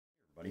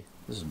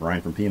This is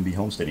Brian from PNB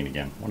Homesteading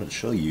again. Wanted to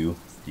show you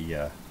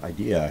the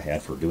idea I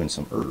had for doing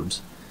some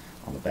herbs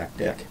on the back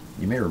deck.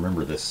 You may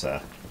remember this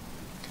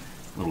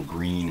little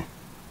green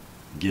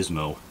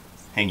gizmo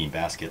hanging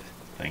basket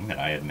thing that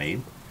I had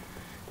made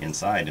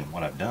inside, and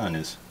what I've done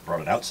is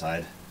brought it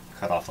outside,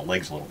 cut off the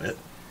legs a little bit,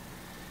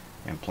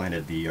 and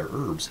planted the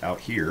herbs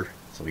out here.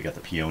 So we got the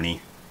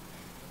peony,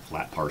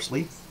 flat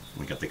parsley,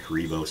 we got the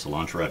Karibo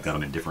cilantro. I've got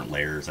them in different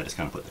layers. I just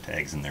kind of put the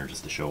tags in there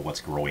just to show what's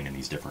growing in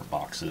these different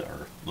boxes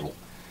or little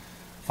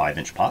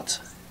 5-inch pots.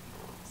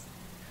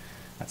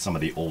 That's some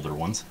of the older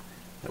ones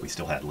that we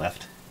still had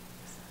left.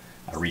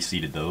 I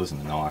reseeded those,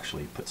 and then I'll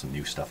actually put some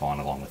new stuff on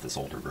along with this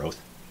older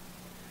growth.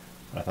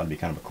 But I thought it'd be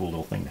kind of a cool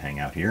little thing to hang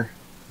out here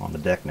on the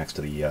deck next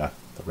to the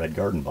red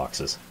garden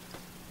boxes.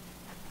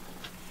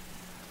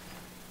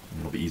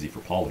 And it'll be easy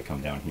for Paula to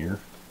come down here,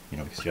 you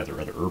know, because she has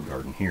her other herb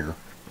garden here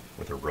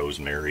with her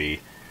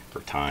rosemary, her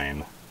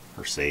thyme,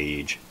 her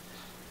sage.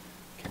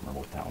 Can't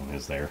remember what that one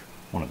is there.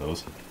 One of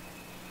those.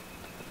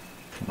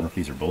 I don't know if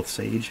these are both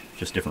sage,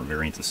 just different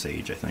variants of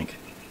sage, I think.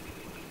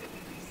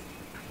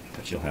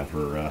 But she'll have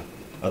her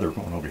other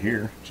one over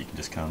here. She can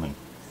just come and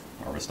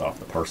harvest off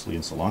the parsley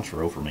and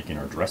cilantro for making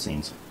our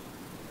dressings.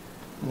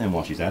 And then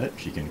while she's at it,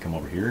 she can come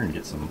over here and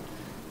get some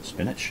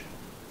spinach,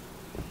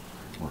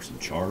 or some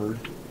chard,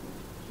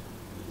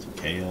 some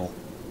kale,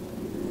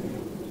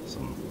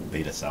 some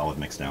beta salad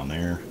mixed down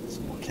there,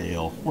 some more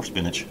kale, more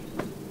spinach.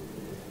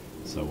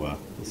 So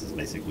this is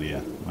basically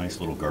a nice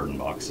little garden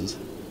boxes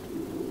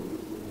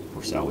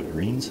for salad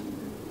greens.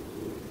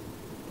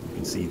 You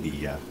can see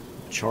the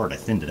chard. I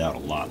thinned it out a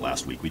lot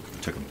last week. We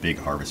took a big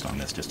harvest on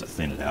this just to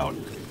thin it out,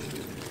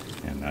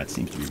 and it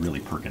seems to be really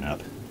perking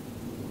up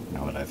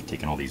now that I've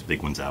taken all these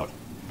big ones out,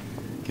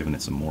 giving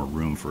it some more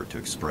room for it to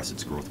express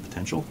its growth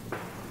potential.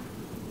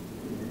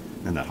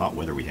 And that hot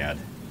weather we had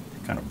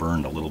kind of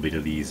burned a little bit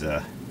of these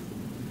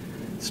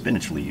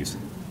spinach leaves,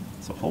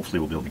 so hopefully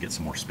we'll be able to get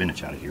some more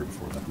spinach out of here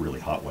before the really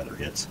hot weather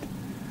hits.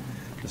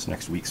 This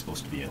next week's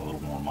supposed to be a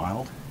little more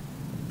mild,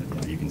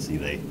 but you can see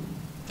they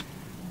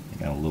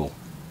got a little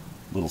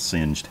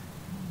singed.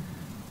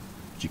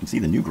 But you can see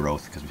the new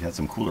growth because we've had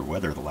some cooler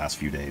weather the last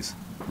few days,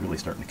 really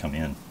starting to come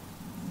in,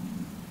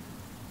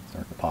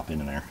 starting to pop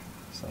in there.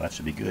 So that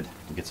should be good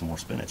to get some more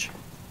spinach.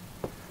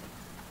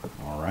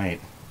 All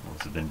right, well,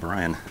 this has been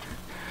Brian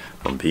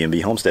from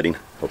PNB Homesteading.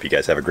 Hope you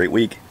guys have a great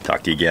week.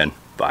 Talk to you again.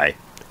 Bye.